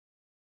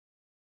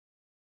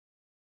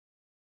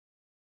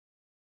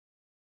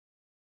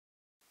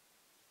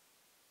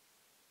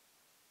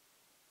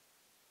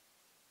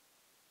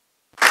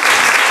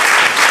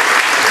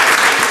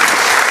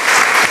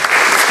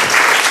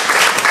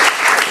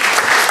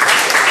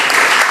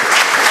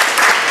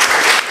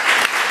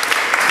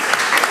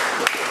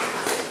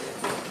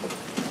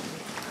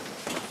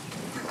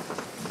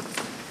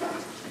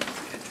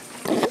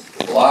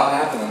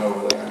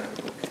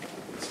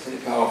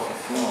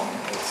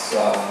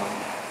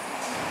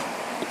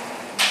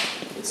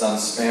It's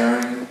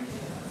unsparing,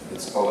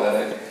 it's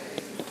poetic,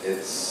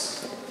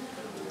 it's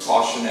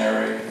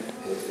cautionary,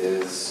 it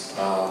is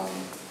a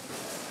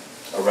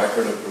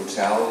record of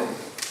brutality,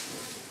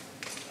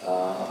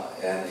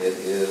 and it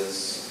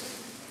is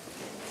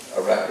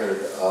a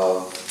record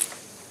of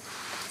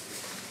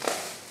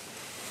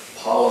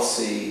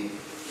policy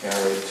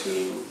carried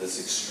to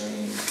this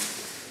extreme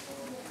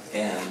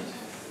end,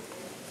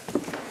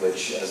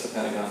 which, as the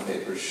Pentagon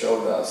Papers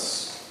showed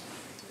us,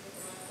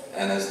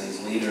 and as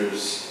these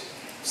leaders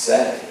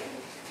said,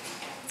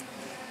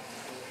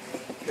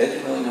 they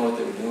didn't really know what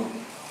they were doing.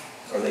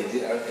 Or they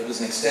did, it was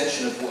an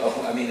extension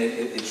of, I mean,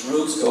 its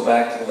roots go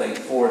back to the late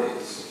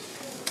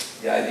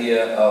 40s. The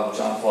idea of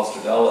John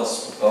Foster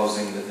Dulles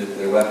proposing that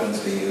nuclear weapons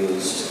be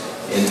used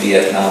in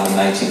Vietnam in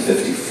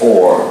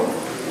 1954,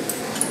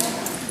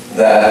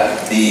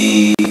 that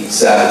the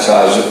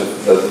sabotage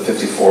of the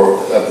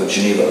 54 of the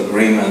Geneva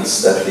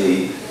Agreements, that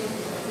the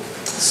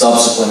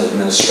subsequent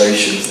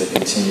administrations that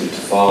continued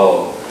to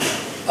follow,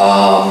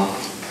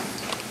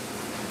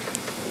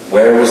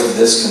 where was the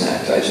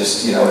disconnect? I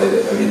just, you know,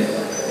 I mean,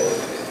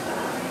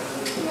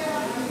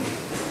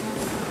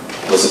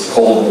 was it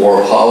Cold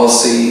War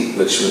policy,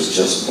 which was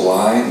just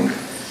blind?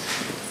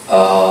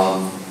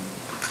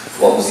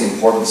 What was the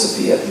importance of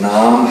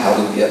Vietnam? How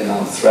did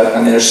Vietnam threaten?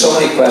 I mean, there's so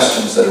many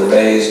questions that are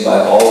raised by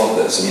all of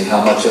this. I mean,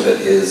 how much of it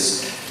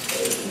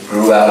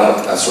grew out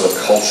of a sort of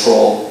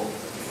cultural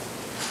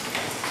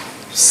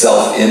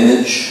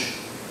self-image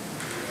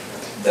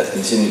that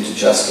continued to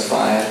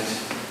justify it?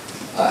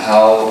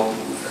 How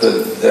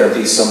could there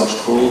be so much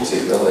cruelty,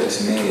 really?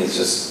 To me, it's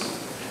just,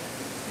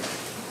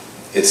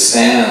 it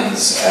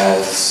stands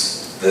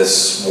as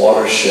this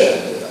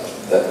watershed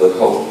that would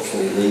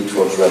hopefully lead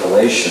towards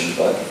revelation,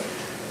 but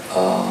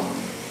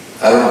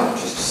I don't know,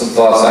 just some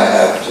thoughts I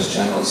have, just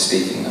generally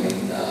speaking. I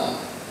mean,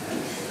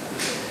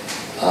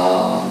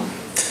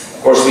 of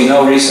course, we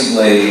know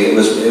recently, in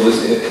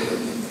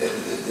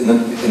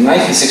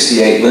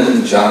 1968,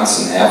 Lyndon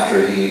Johnson,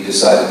 after he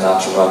decided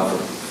not to run for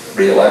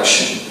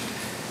re-election,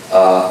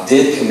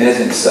 did commit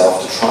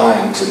himself to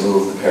trying to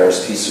move the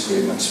Paris peace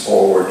agreements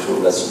forward to a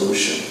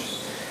resolution.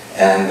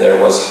 And there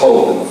was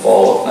hope in the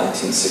fall of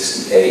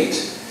 1968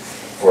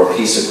 for a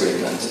peace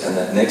agreement, and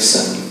that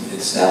Nixon,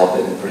 it's now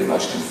been pretty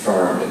much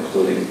confirmed,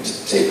 including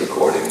tape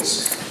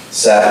recordings,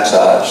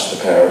 sabotaged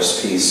the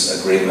Paris peace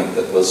agreement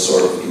that was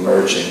sort of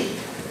emerging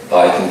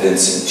by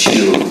convincing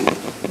Thieu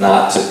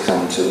not to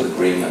come to an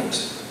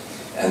agreement.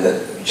 And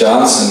that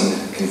Johnson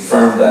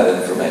confirmed that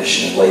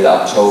information in late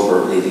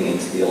October leading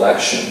into the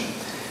election,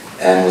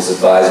 and was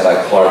advised by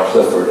Clark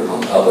Clifford,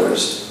 among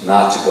others,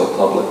 not to go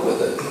public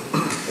with it,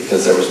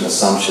 because there was an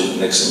assumption that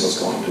Nixon was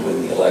going to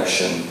win the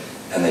election,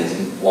 and they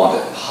didn't want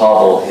to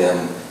hobble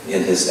him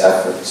in his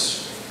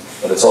efforts.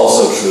 But it's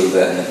also true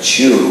that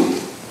Thieu,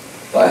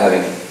 by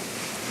having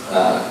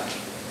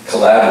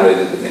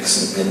collaborated with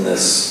Nixon in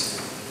this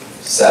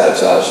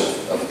sabotage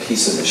of a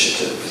peace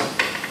initiative,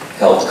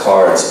 held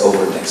cards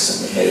over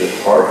Nixon that made it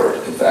harder,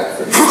 in fact,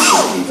 for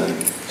Nixon even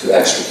to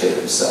extricate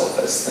himself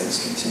as things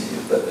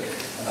continued. But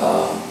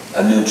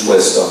a new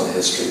twist on the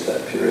history of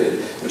that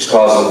period, which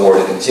caused the war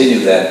to continue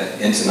then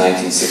into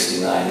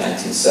 1969,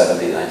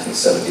 1970,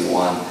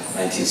 1971,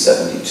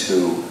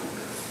 1972,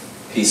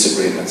 peace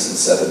agreements in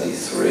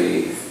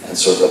 73, and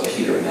sort of a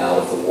petering out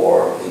of the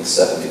war in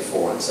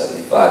 74 and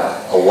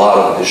 75. A lot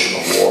of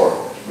additional war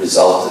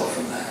resulted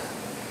from that.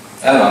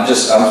 I don't know,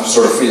 I'm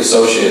sort of free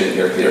associating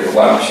here, Peter, but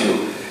why don't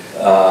you,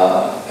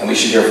 and we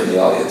should hear from the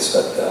audience,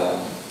 but...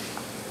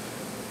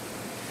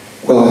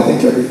 Well, I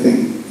think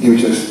everything you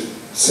just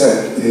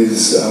said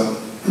is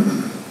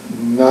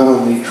not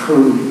only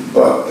true,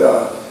 but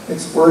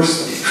it's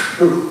worse than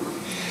true.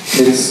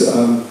 It's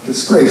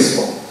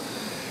disgraceful.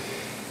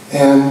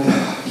 And,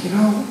 you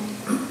know,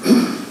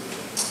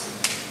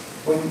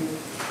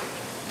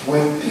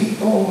 when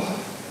people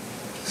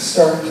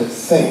start to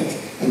think,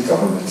 and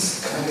governments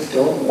kind of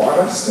don't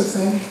want us to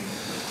think,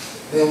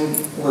 then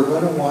we're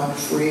going to want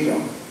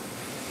freedom.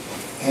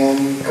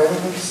 And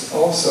governments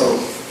also,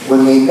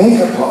 when they make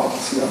a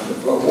policy, a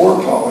war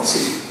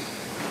policy,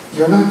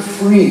 you're not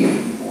free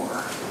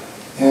anymore.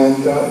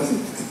 And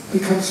it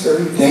becomes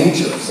very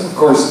dangerous. And of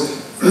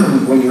course,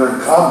 when you're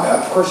in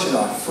combat, of course you're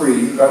not free.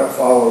 You've got to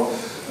follow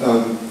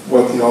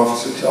what the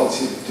officer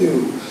tells you to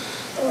do.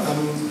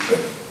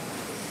 But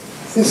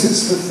this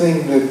is the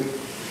thing that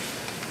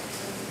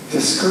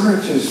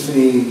discourages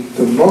me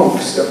the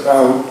most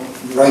about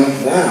right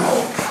now,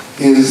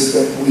 is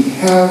that we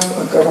have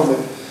a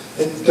government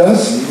that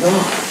does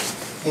not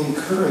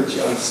encourage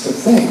us to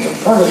think. And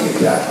part of the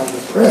attack on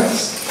the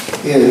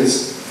press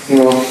is, you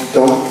know,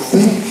 don't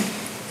think.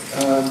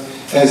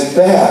 As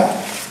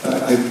bad,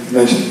 I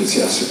mentioned this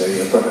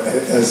yesterday, but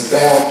as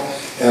bad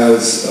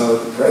as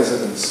the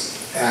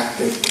president's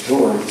acted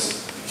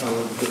towards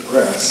the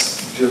press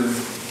during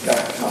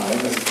that time,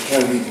 and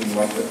Kennedy didn't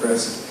like the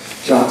press,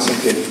 Johnson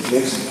did,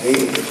 Nixon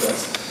hated the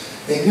press,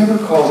 they never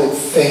called it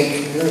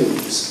fake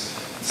news.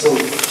 So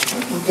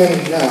what we're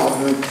getting now,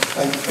 I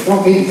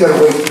don't mean to get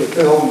away from the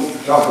film, to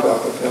talk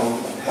about the film,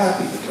 I'm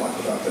happy to talk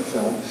about the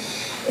film,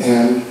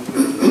 and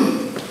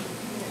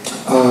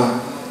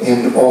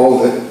all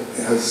that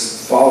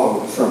has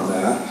followed from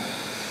that.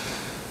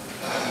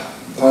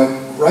 But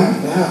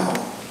right now,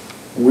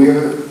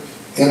 we're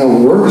in a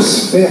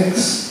worse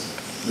fix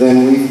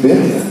than we've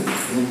been in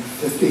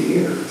 50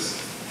 years.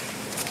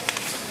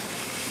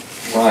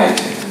 Right,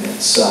 and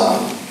it's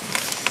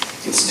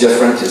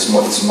different, it's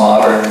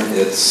modern,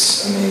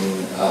 it's, I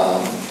mean,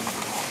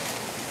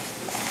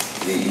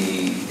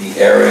 the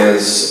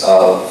areas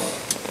of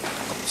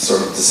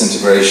sort of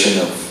disintegration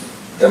of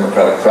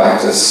democratic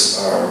practice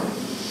are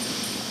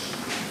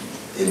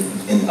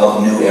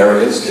of new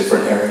areas,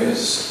 different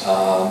areas.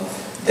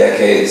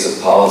 Decades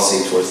of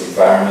policy towards the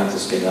environment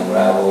is being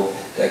unraveled,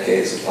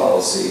 decades of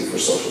policy for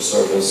social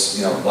service,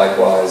 you know,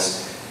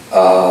 likewise.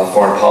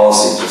 Foreign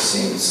policy just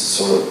seems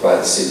sort of by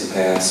the seat of the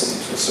pants, I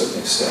mean, to a certain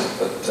extent,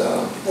 but...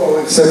 Well,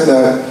 except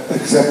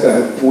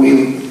that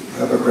we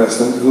have a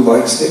president who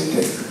likes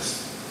dictators.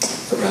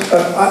 So,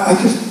 I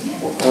just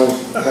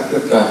have to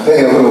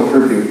pay a little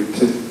tribute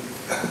to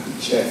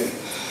Jay,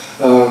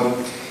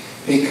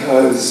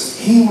 because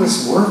he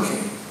was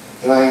working,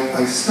 and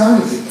I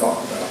started to talk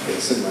about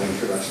this in my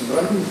introduction,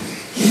 but I mean,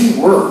 he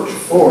worked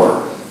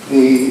for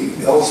the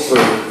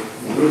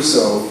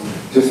Ellsberg-Russo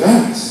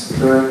defense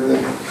during the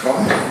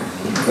trial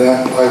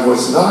that I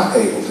was not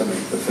able to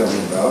make the film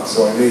about,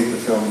 so I made the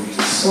film you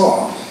just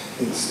saw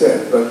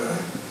instead. But I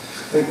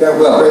think that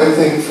was a great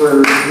thing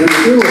for you to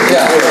do.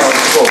 Yeah,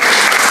 cool.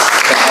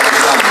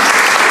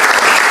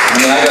 I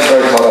mean, I got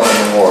very caught up in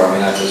the war. I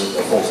mean, that was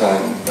a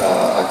full-time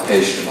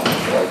occupation of mine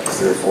for like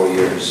 3 or 4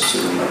 years to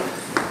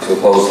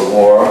oppose the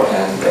war,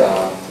 and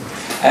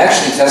I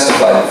actually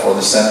testified before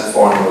the Senate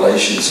Foreign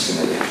Relations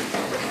Committee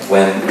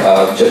when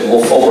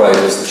Wolf Fulbright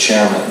was the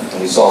chairman,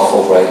 and we saw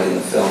Fulbright in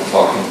the film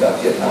talking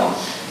about Vietnam.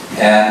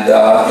 And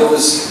it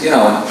was, you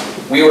know,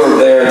 we were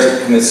there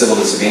to commit civil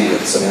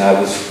disobedience. I mean, I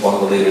was one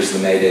of the leaders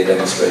of the May Day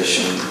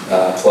demonstration,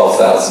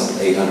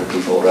 12,800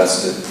 people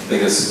arrested,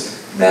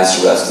 biggest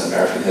mass arrest in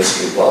American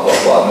history, blah,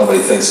 blah, blah. Nobody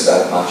thinks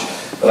about it much.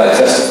 But I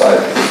testified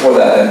before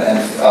that,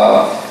 and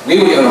we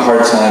were given a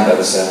hard time by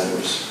the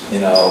senators. You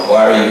know,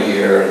 why are you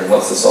here, and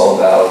what's this all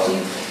about? And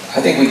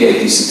I think we gave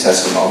decent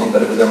testimony,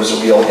 but there was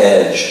a real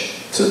edge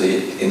to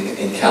the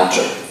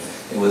encounter.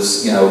 It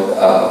was, you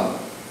know,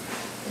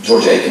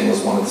 George Aiken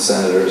was one of the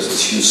senators, it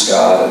was Hugh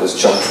Scott, it was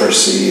Chuck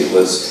Percy, it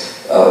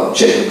was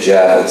Jacob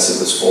Javits, it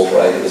was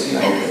Fulbright, it was, you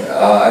know,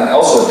 and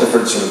also a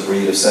different sort of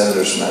breed of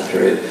senators from that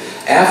period.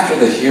 After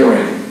the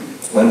hearing,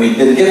 when we'd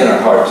been given a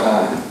hard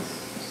time,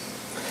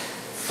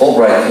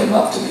 Fulbright came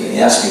up to me and he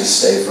asked me to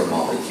stay for a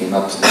moment. He came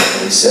up to me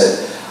and he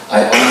said,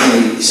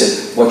 he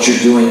said, what you're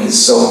doing is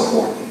so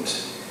important.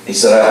 He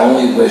said, I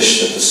only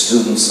wish that the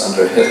students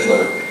under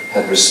Hitler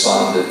had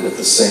responded with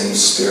the same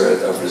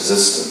spirit of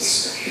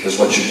resistance, because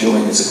what you're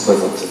doing is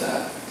equivalent to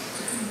that.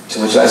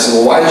 To which I said,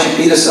 well, why did you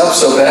beat us up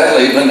so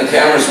badly when the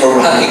cameras were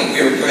running,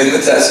 we were giving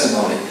the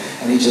testimony?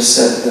 And he just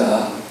said,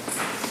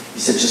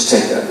 just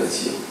take that with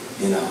you,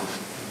 you know.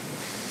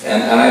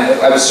 And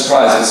I was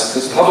surprised,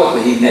 because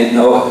publicly he made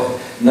no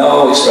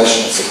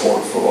expression of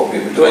support for what we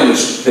were doing,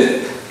 which was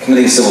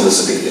committing civil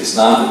disobedience.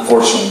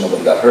 Unfortunately,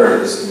 nobody got hurt.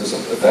 It was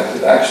an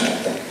effective action, I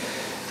think.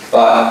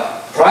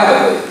 But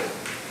privately,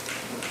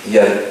 he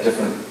had a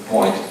different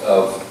point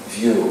of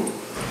view.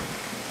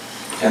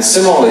 And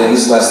similarly, and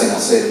this is the last thing I'll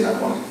say, and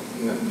I want to,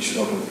 we should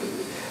open.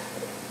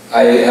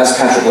 I asked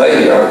Patrick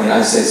Leahy, our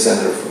United States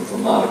Senator from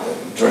Vermont,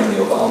 during the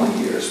Obama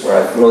years, where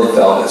I really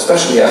felt,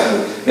 especially after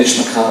Mitch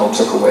McConnell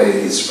took away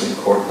the Supreme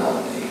Court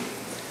nominee,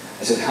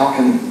 I said,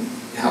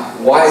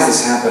 why is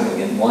this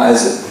happening, and why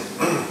is it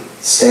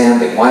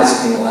standing? Why is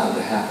it being allowed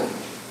to happen?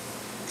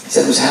 He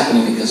said it was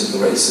happening because of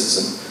the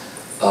racism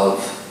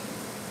of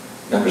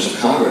members of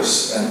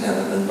Congress and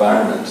an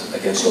environment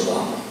against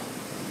Obama.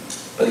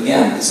 But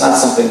again, it's not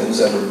something that was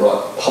ever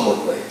brought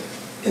publicly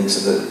into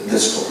the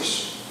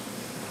discourse.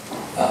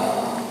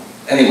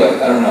 Anyway,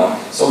 I don't know.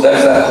 So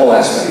there's that whole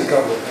aspect.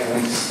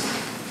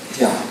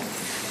 Yeah.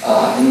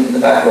 In the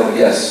back row,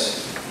 yes.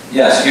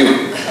 Yes,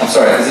 you. I'm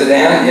sorry, is it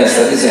Anne? Yes,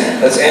 that is Anne.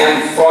 That's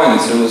Anne Freund,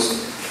 who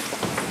was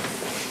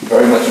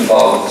very much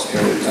involved with this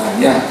period of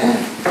time. Yeah,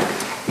 Anne.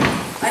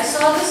 I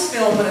saw this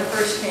film when it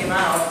first came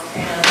out,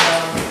 and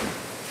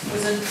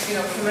was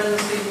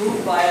tremendously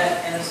moved by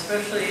it, and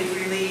especially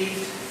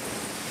relieved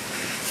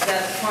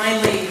that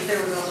finally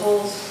there was a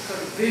whole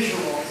sort of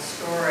visual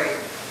story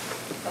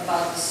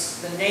about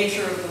the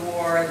nature of the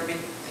war,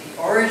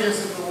 the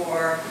origins of the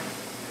war,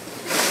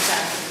 the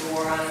impact of the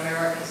war on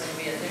Americans and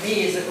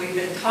Vietnamese that we've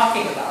been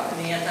talking about in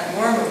the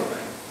anti-war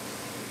movement.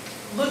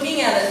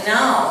 Looking at it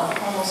now,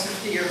 almost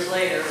 50 years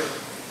later,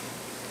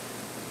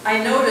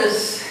 I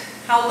notice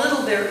how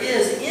little there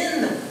is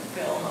in the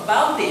film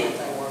about the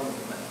anti-war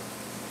movement.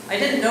 I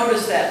didn't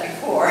notice that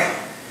before,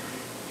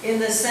 in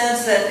the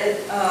sense that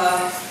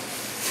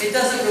it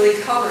doesn't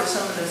really cover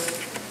some of the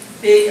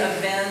big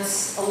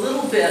events, a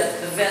little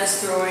bit, the vets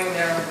throwing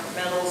their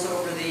medals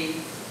over the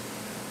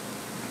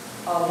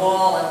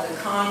wall at the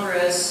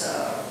Congress,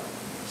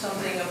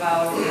 something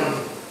about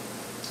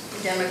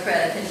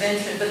Democratic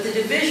convention, but the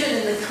division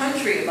in the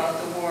country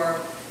about the war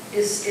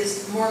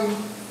is more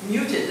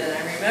muted than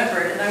I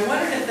remembered. And I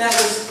wondered if that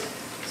was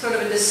sort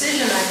of a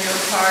decision on your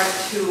part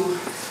to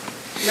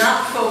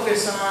not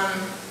focus on,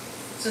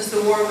 since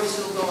the war was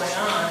still going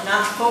on,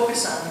 not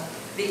focus on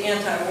the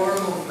anti-war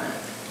movement.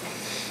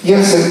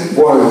 Yes, it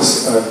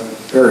was a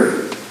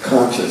very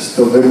conscious,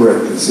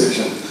 deliberate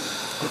decision.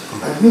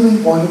 I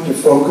really wanted to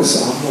focus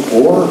on the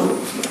war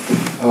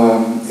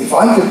movement. If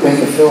I could make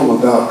a film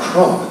about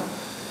Trump,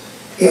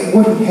 it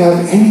wouldn't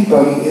have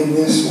anybody in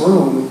this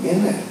room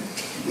in it.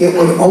 It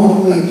would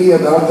only be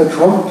about the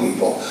Trump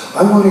people.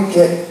 I want to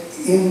get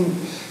in,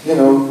 you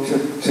know,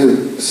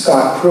 to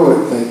Scott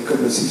Pruitt, thank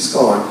goodness he's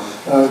gone,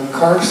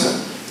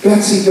 Carson,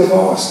 Betsy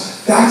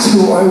DeVos. That's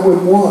who I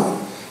would want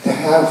to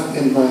have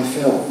in my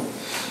film.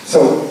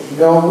 So,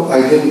 no,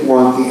 I didn't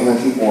want the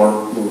anti-war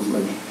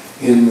movement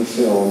in the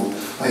film.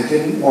 I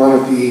didn't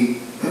want to be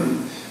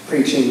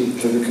preaching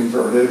to the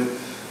converted,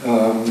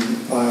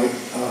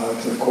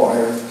 to the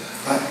choir.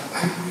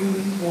 I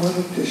really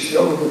wanted to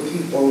show the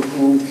people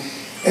who,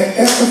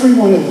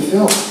 everyone in the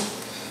film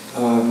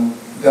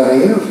that I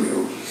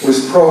interviewed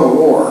was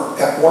pro-war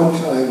at one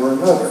time or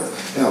another.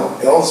 Now,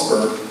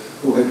 Ellsberg,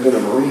 who had been a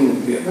Marine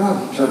in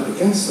Vietnam, he turned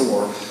against the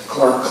war.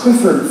 Clark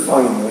Clifford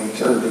finally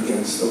turned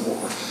against the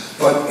war.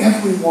 But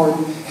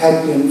everyone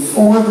had been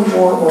for the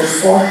war or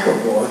fought the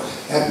war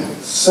at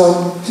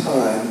some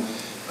time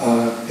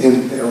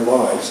in their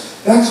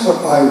lives. That's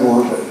what I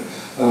wanted.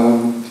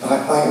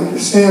 I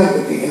understand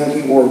that the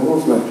anti-war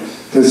movement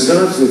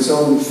deserves its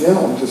own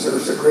film,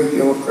 deserves a great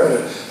deal of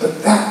credit,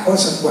 but that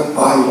wasn't what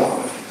I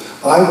wanted.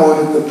 I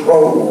wanted the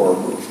pro-war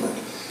movement,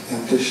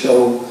 and to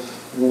show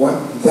what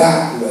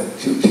that led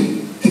to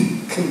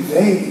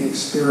convey the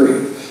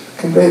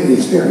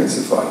experience,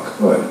 if I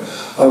could,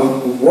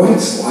 of what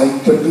it's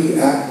like to be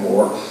at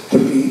war,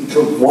 to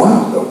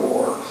want the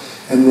war,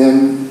 and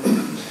then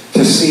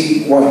to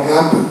see what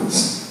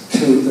happens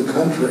to the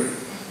country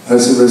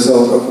as a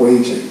result of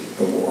waging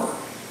the war.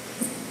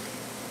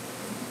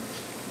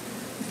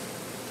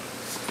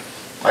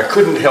 I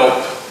couldn't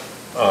help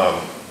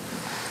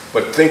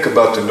but think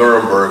about the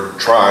Nuremberg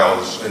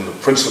trials and the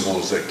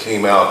principles that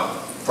came out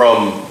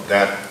from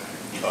that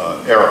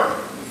era.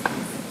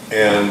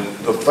 And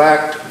the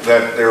fact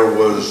that there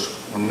was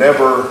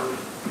never,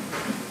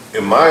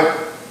 in my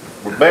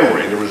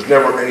memory, there was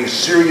never any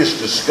serious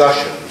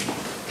discussion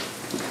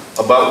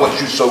about what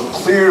you so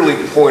clearly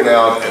point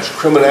out as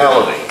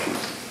criminality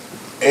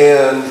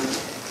and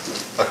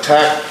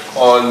attack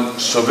on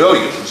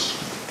civilians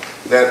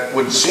that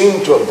would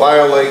seem to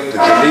violate the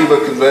Geneva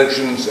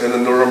Conventions and the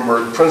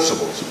Nuremberg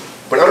principles.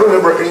 But I don't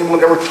remember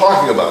anyone ever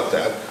talking about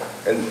that.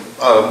 And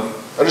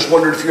I just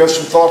wondered if you have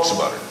some thoughts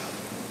about it.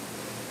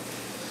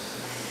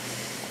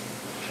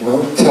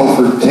 Well,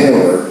 Telford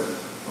Taylor,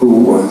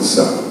 who was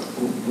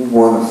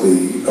one of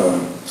the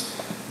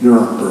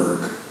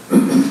Nuremberg,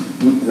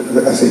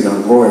 as a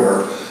young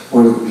lawyer,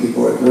 one of the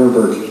people at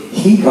Nuremberg,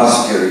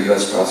 Prosecutor,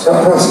 U.S.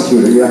 prosecutor.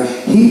 Prosecutor, yeah.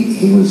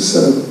 He was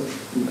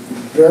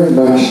very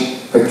much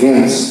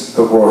against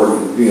the war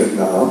in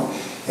Vietnam,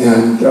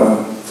 and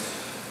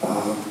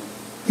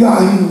yeah, I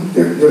mean,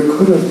 there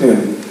could have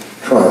been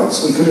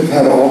trials. We could have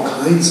had all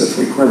kinds of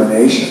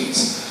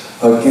recriminations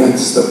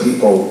against the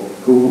people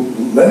who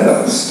led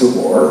us to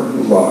war,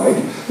 who lied. I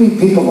mean,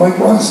 people like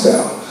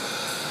Rostow. I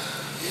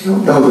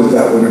don't know that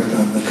that would have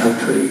done the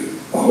country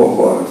a whole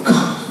lot of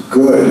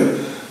good.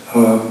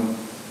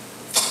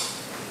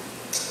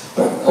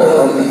 But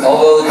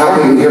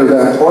happy to hear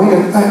that point.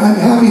 And I'm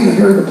happy to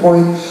hear the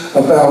point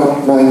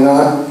about my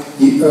not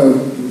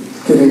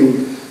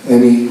giving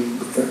any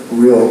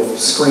real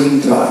screen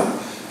time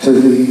to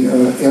the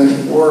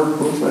anti-war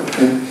movement.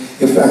 And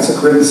if that's a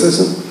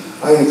criticism,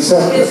 I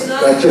accept it.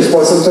 That just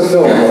wasn't the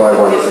film that I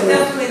wanted to It's make.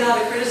 definitely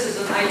not a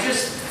criticism. I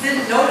just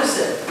didn't notice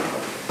it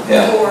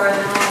Yeah. before, and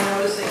now I'm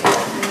noticing it.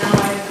 And now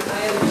I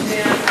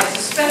understand. I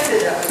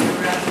suspected that was going to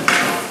happen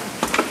now.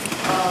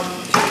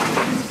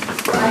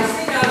 I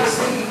think I was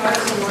thinking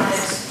hearts and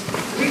minds.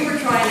 We were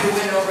trying to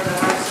win over the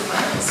hearts and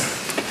minds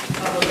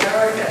of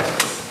Americans,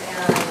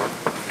 and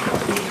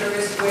in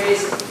various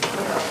ways,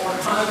 or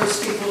Congress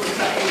people to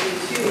cut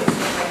 82 and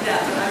stuff like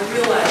that. But I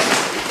realized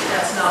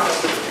that's not what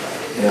we were trying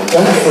to do. Yeah.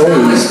 That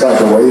phrase, by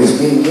the way, is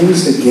being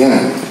used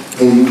again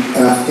in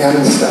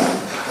Afghanistan.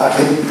 I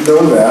didn't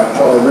know that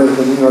until I read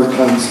the New York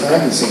Times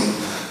Magazine a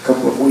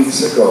couple of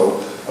weeks ago,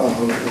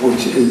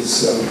 which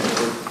is a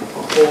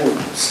whole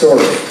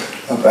story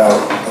about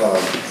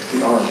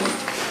the Army.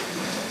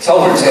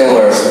 Telford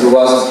Taylor, who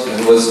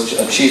was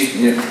a chief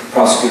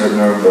prosecutor of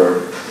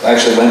Nuremberg,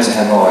 actually went to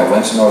Hanoi,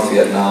 went to North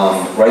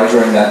Vietnam right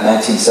during that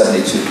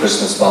 1972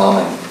 Christmas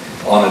bombing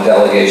on a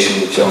delegation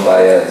with Joan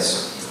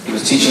Baez. He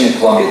was teaching at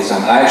Columbia at the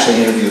time. I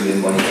actually interviewed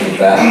him when he came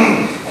back,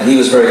 and he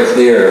was very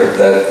clear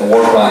that the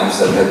war crimes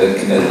that had been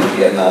committed in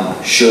Vietnam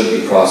should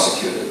be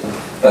prosecuted,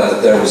 but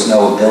that there was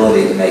no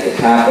ability to make it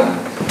happen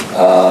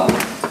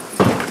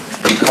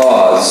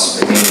because,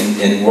 I mean,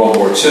 in World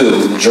War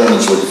II, the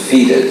Germans were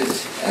defeated,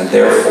 and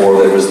therefore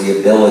there was the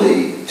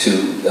ability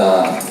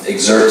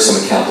exert some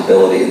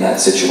accountability in that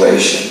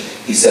situation.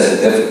 He said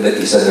that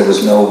there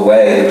was no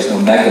way, there was no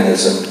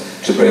mechanism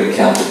to bring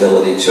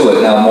accountability to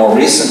it. Now, more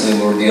recently,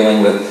 we were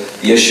dealing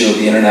with the issue of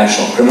the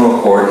International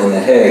Criminal Court in The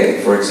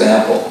Hague, for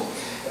example,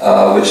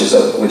 which is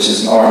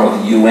an arm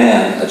of the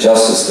UN, a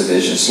justice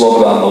division.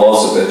 Slobodan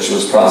Milosevic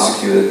was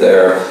prosecuted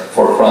there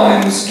for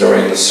crimes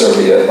during the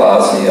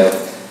Serbia-Bosnia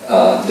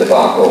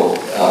debacle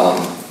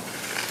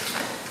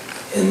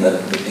in the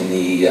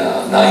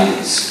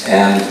 90s.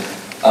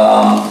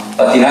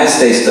 But the United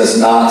States does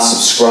not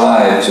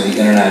subscribe to the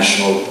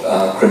International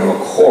Criminal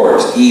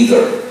Court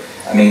either.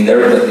 I mean,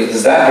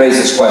 because that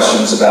raises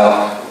questions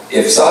about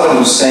if Saddam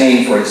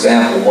Hussein, for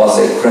example, was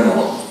a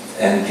criminal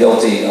and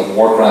guilty of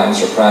war crimes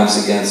or crimes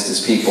against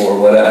his people or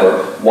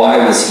whatever,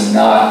 why was he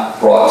not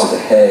brought to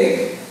The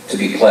Hague to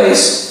be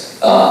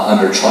placed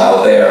under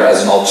trial there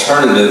as an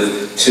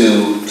alternative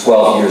to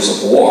 12 years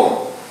of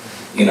war?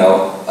 You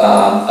know,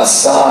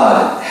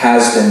 Assad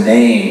has been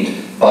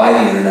named by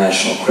the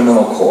International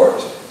Criminal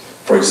Court,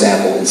 for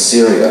example, in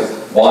Syria.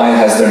 Why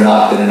has there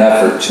not been an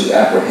effort to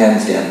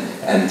apprehend him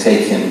and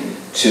take him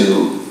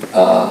to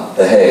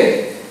The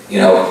Hague? You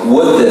know,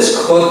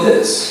 could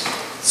this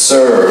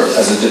serve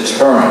as a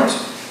deterrent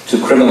to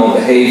criminal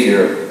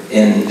behavior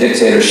in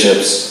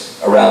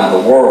dictatorships around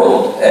the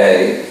world,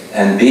 A,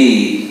 and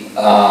B,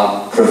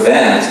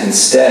 prevent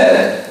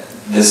instead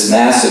this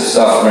massive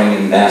suffering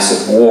and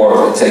massive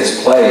war that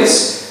takes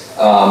place?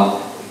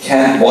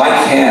 Why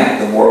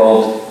can't the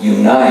world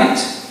unite,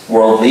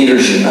 world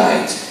leaders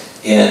unite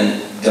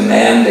in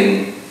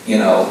demanding, you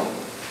know,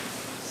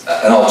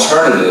 an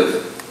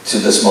alternative to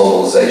this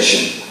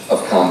mobilization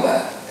of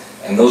combat?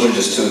 And those are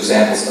just two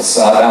examples.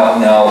 Assad out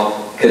now,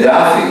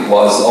 Gaddafi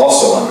was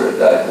also under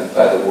indictment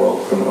by the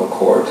World Criminal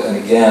Court, and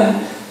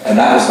again, and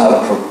that was not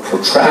a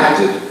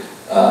protracted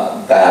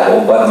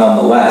battle, but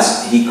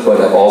nonetheless, he could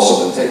have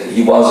also been taken.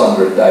 He was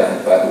under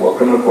indictment by the World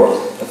Criminal Court.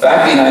 The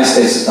fact the United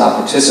States does not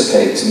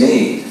participate, to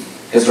me,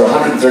 because there are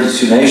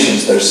 132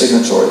 nations that are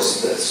signatories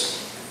to this.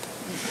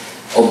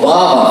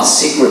 Obama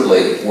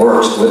secretly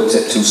worked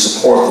to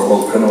support the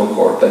World Criminal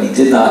Court, but he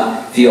did not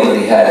feel that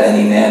he had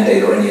any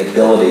mandate or any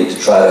ability to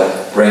try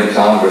to bring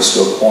Congress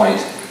to a point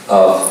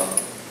of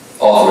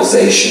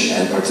authorization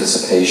and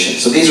participation.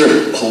 So these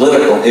are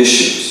political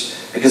issues,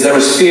 because there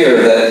was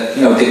fear that,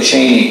 you know, Dick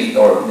Cheney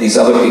or these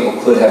other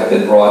people could have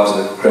been brought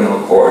to the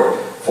criminal court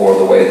for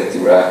the way that the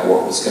Iraq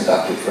War was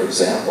conducted, for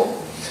example.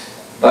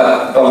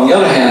 But on the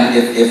other hand,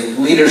 if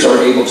leaders are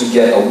able to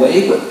get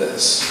away with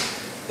this,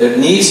 there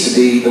needs to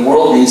be, the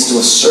world needs to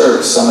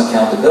assert some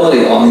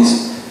accountability on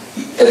these,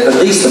 at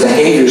least the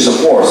behaviors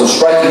of war. So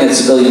striking at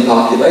civilian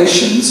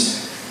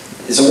populations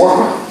is a war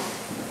crime.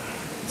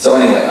 So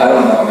anyway, I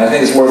don't know. I mean, I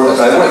think it's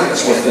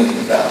worth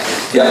thinking about.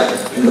 Yeah,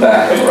 in the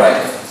back on the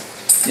right.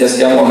 Yes,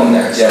 young woman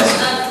there. Yes.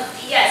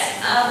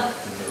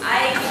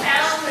 I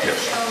found the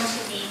film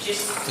to be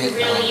just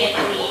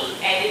brilliantly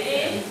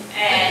edited,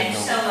 and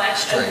so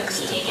much of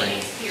the meaning and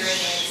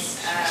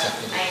experience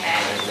I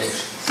had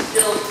was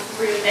built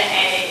through the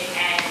edit,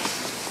 and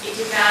it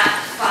did not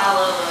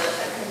follow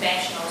a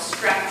conventional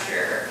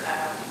structure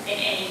in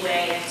any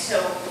way. And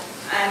so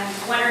I'm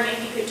wondering if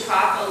you could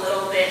talk a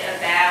little bit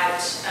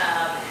about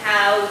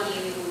how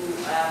you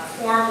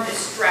formed the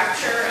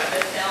structure of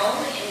the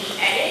film in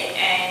the edit,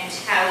 and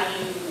how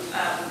you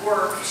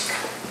worked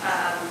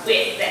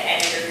with the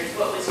editors.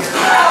 What was your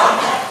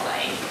relationship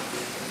like?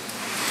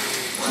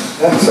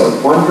 That's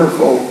a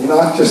wonderful,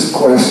 not just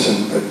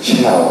question, but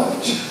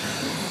challenge.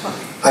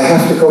 I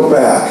have to go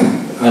back.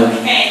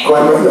 Okay. All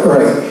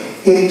right.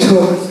 It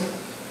took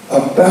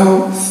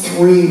about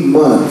 3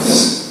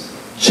 months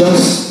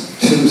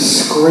just to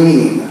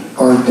screen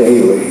our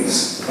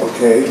dailies,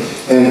 okay?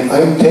 And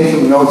I'm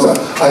taking notes.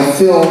 I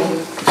filled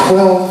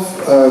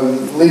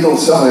 12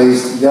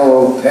 legal-sized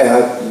yellow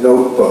pad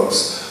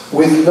notebooks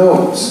with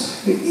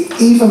notes,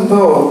 even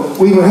though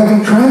we were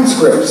having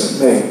transcripts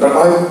made, but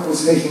I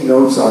was taking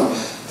notes on,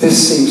 this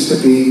seems to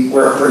be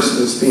where a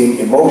person is being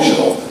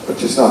emotional,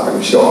 which is not going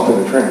to show up in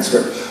a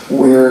transcript,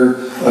 where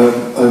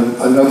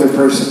another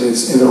person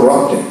is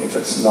interrupting, if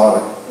it's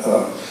not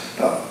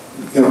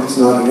it's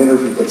not an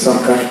interview, but some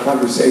kind of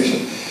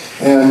conversation.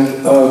 And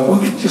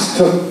it just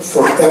took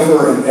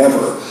forever and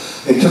ever.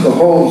 It took a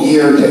whole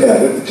year to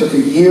edit. It took a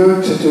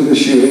year to do the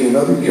shooting,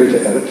 another year to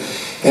edit.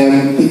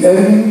 And the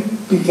editing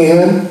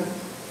began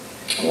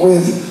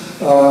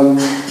with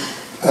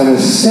an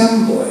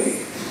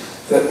assembly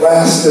that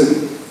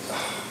lasted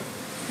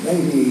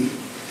maybe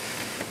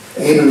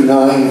 8 or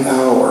 9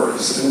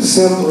 hours, an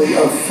assembly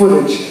of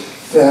footage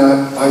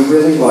that I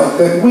really liked,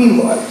 that we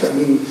liked. I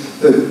mean,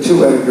 the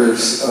two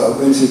editors,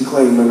 Lindsay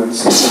Klingman and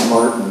Susan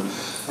Martin,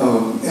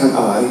 and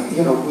I,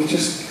 you know, we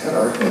just had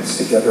our heads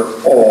together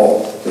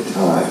all the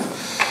time.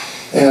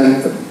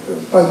 And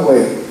by the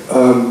way,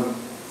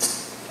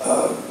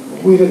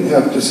 we didn't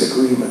have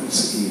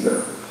disagreements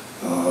either.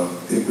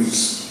 It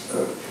was,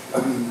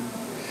 I mean,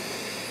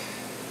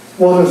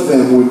 one of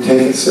them would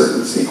take a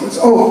certain sequence.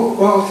 Oh,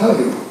 well, I'll tell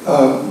you,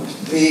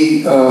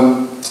 the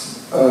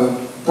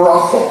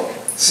brothel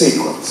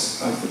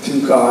sequence of the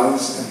two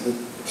guys and the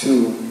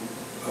two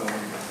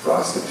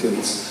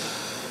prostitutes.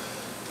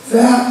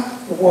 That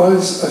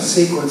was a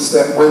sequence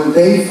that when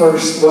they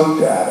first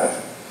looked at it,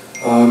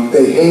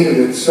 they hated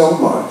it so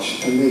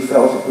much and they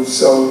felt it was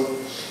so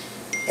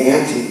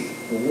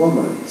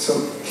anti-woman, so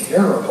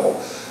terrible.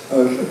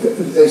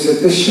 They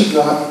said, this should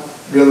not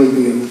really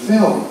be in the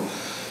film.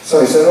 So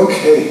I said,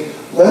 okay,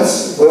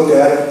 let's look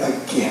at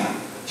it again,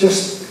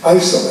 just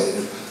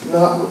isolated,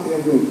 not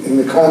in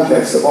the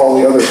context of all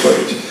the other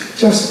footage,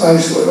 just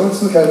isolated.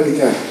 Let's look at it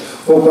again.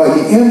 Well, by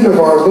the end of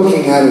our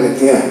looking at it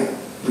again,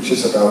 which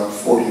is about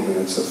 40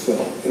 minutes of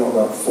film,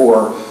 about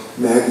 4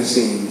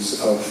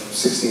 magazines of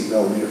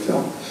 16mm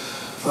film,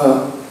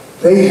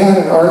 they had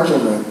an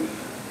argument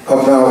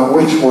about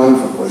which one of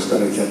them was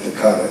going to get to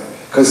cut it,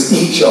 because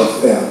each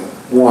of them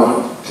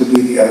wanted to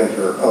be the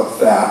editor of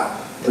that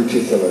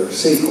particular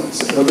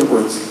sequence. In other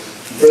words,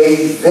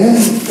 they then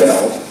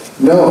felt,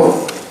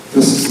 no,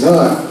 this is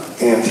not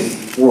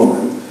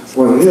anti-woman.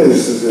 What it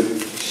is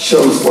it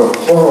shows what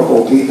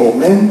horrible people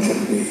men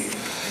can be.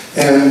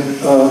 And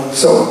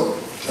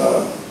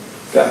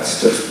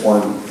that's just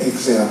one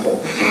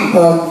example.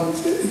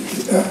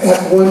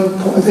 At one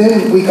point,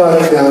 then we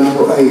got it down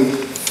to a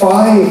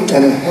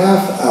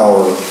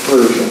 5.5-hour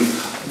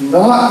version,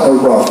 not a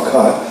rough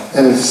cut,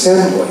 an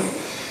assembly.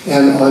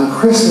 And on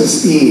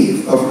Christmas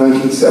Eve of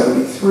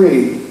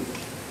 1973,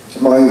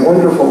 my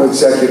wonderful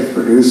executive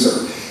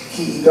producer,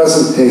 he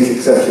doesn't take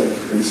executive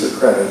producer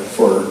credit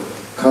for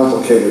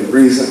complicated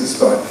reasons,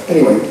 but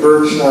anyway,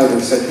 Bert Schneider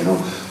said,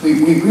 we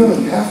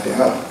really have to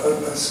have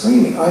a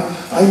screening.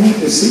 I need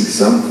to see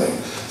something.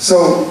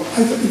 So,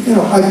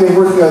 I've been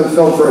working on the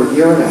film for 1.5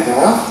 years,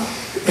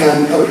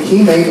 and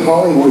he made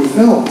Hollywood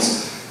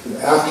films.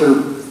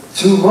 After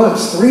 2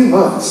 months, 3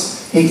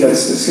 months, he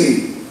gets to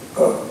see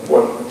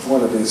what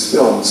one of his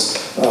films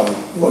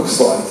looks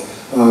like.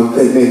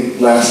 They made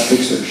Last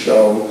Picture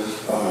Show,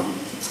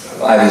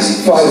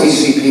 5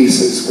 Easy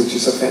Pieces, which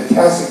is a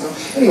fantastic film.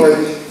 Anyway,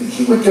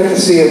 he would get to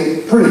see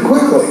it pretty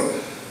quickly.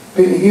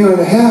 In 1.5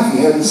 years, he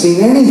hadn't seen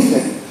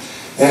anything.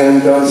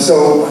 And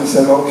so I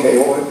said, okay,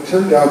 well, it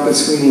turned out the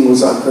screening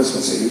was on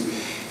Christmas Eve.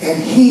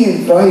 And he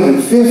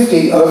invited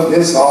 50 of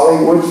his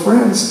Hollywood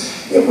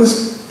friends. It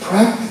was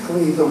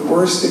practically the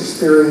worst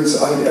experience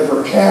I'd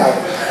ever had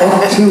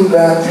up to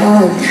that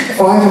time.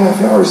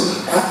 5.5 hours.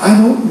 I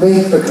don't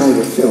make the kind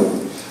of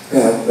film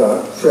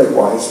that Fred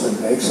Wiseman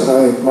makes, and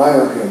I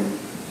admire him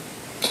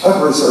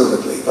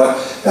unreservedly, but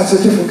that's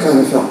a different kind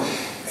of film.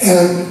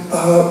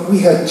 And we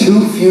had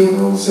 2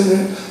 funerals in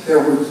it. There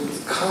was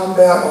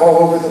combat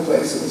all over the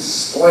place. It was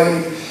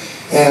splayed.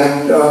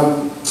 And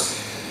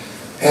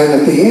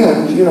at the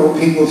end,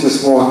 people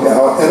just walked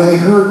out. And I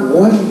heard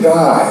one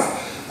guy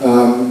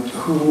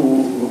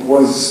who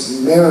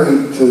was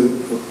married to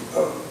a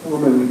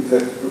woman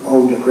that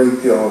owned a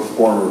great deal of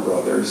Warner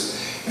Brothers.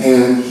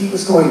 And he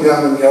was going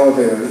down in the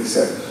elevator and he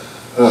said,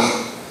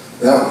 "Ugh,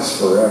 that was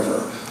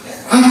forever."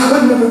 I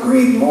couldn't have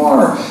agreed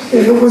more.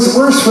 It was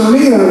worse for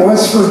me than it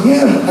was for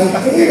him. I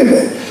hated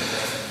it.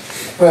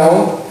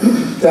 Well,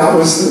 that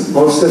was the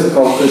most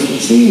difficult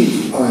Christmas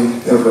Eve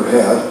I'd ever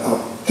had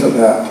up to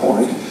that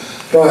point.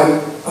 But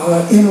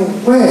in a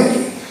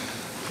way,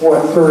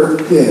 what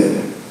Bert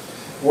did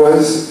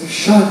was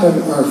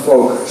sharpen our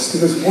focus.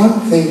 Because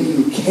one thing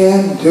you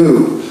can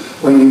do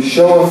when you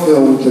show a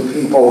film to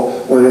people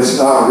when it's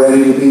not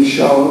ready to be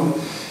shown,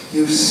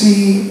 you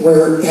see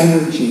where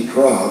energy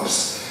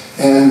drops.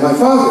 And my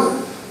father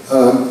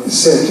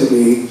said to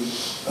me,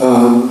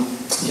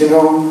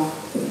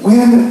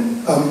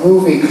 when a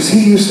movie, because he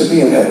used to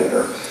be an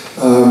editor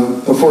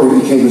before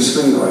he became a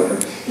screenwriter,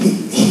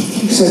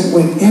 he said,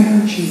 when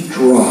energy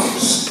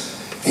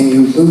drops and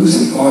you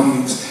lose the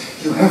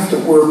audience, you have to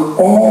work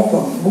all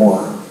the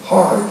more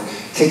hard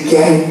to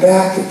get it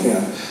back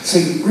again. So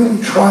you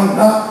really try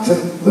not to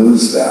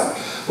lose that.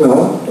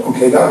 Well,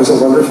 okay, that was a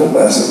wonderful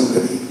lesson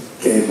that he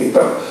gave me,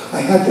 but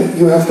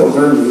you have to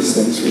learn these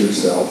things for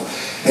yourself.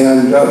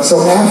 And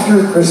so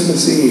after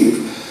Christmas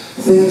Eve,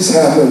 things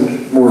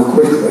happened more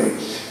quickly.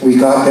 We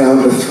got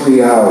down to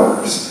 3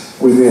 hours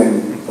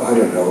within,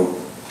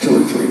 2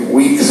 or 3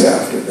 weeks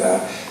after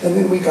that. And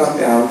then we got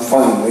down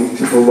finally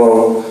to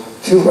below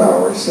 2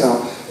 hours.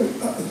 Now,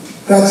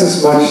 that's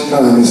as much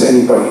time as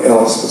anybody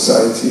else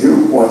besides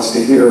you wants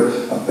to hear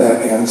of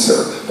that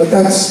answer. But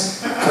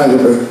that's kind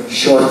of a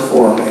short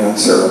form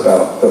answer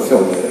about the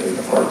film editing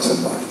of Hearts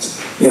and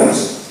Minds.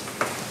 Yes?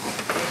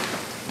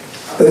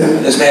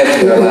 This may have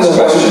to be our last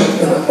question.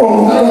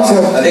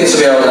 I think this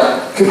will be our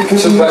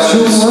 2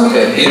 questions.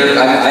 Okay, Peter,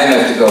 I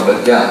have to go,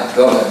 but yeah,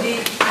 go ahead.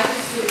 I'm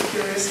just really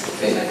curious because I've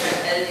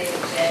been editing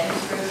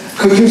manuscripts.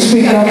 Could you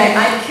speak up? Okay,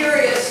 I'm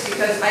curious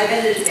because I've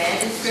edited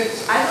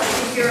manuscripts. I'd like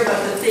to hear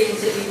about the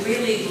things that you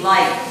really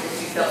liked that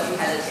you felt you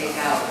had to take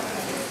out.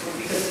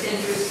 Because of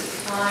interest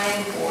of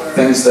time or...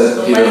 Things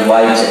that Peter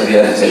liked that he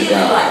had to take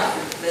out. Really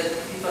liked, that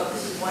you thought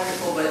this is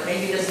wonderful, but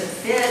maybe doesn't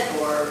fit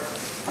or...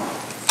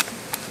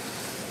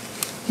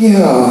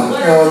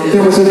 Yeah,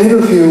 there was an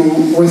interview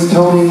with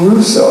Tony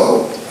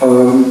Russo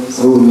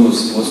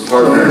was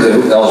partner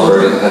to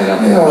Ellsbury, depending on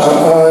the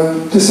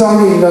person.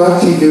 Deciding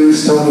not to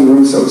use Tony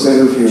Russo's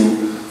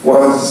interview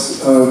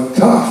was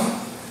tough.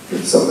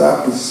 And so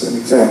that was an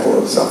example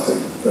of something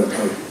that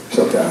I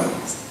took out.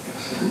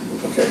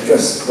 Okay, I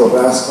guess the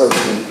last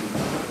question.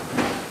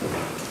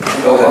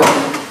 Go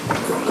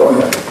ahead. Go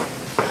ahead.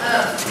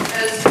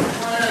 As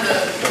one of the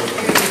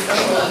few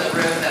people in the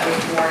room that was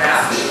born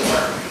after the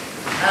war,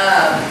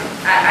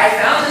 I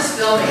found this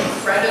film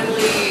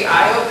incredibly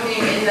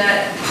eye-opening in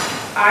that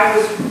I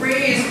was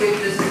raised with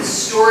this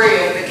story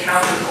of the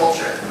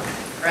counterculture,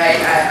 right?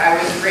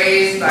 I was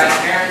raised by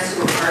parents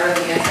who were part of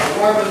the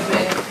anti-war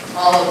movement.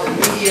 All of the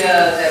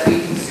media that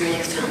we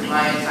consumed through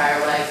my entire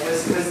life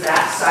was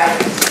that side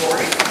of the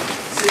story.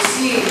 So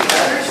seeing the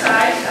other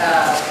side,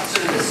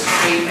 sort of the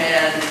straight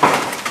man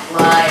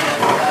line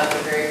of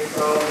the very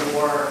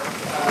pro-war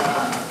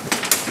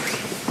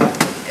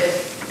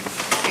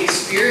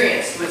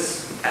experience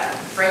was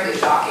frankly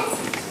shocking to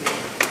me.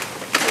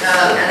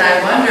 And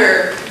I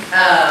wonder,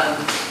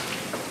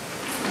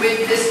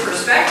 with this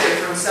perspective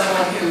from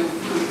someone who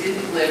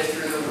didn't live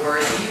through the war,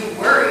 do you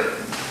worry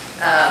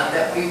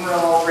that we were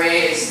all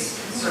raised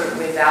sort of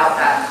without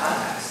that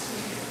context?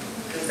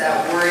 Does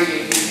that worry you? Do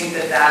you think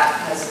that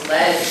that has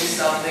led to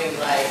something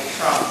like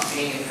Trump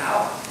being in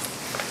power?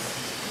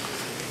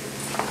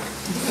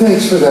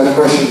 Thanks for that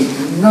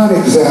question. Not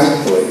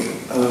exactly.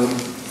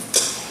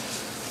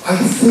 I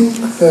think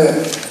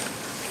that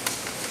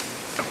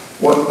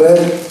what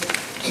led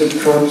to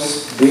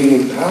Trump's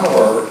being in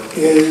power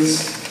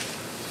is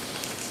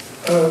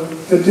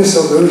the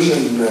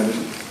disillusionment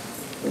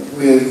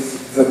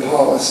with the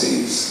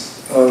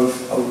policies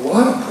of a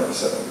lot of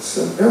presidents,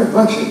 and very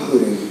much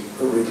including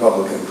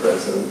Republican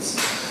presidents,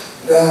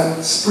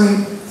 that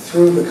spread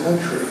through the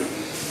country.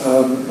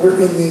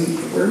 We're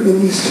in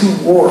these two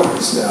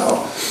wars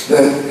now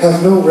that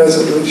have no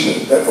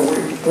resolution, that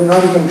we're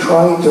not even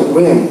trying to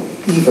win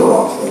either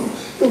of them,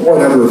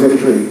 whatever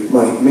victory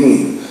might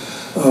mean.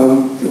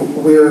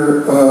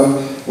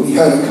 We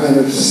had a kind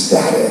of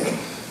static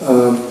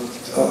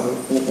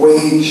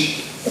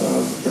wage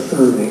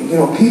earning. You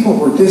know, people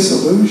were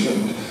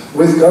disillusioned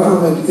with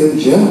government in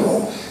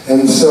general,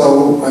 and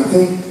so I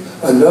think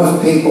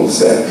enough people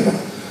said,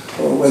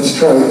 well, let's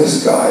try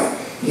this guy.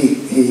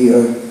 He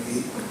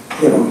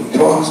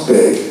talks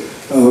big.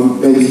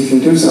 Maybe he can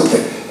do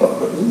something.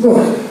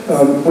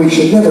 Look, we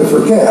should never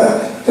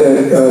forget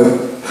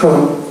that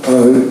Trump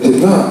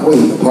did not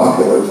win the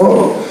popular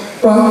vote,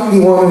 but he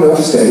won enough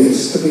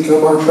states to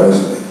become our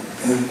president.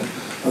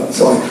 And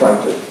so I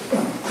tried to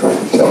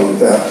tell you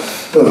that.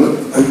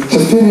 Look, to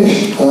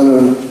finish on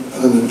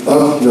an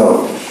up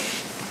note,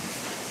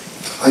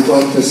 I'd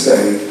like to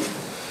say,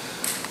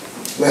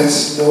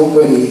 let's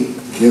nobody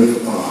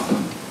give up.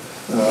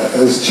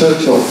 As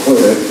Churchill put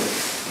it,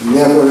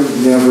 never,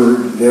 never,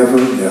 never,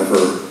 never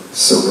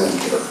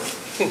surrender.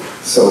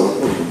 So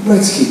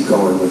let's keep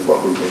going with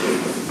what we believe.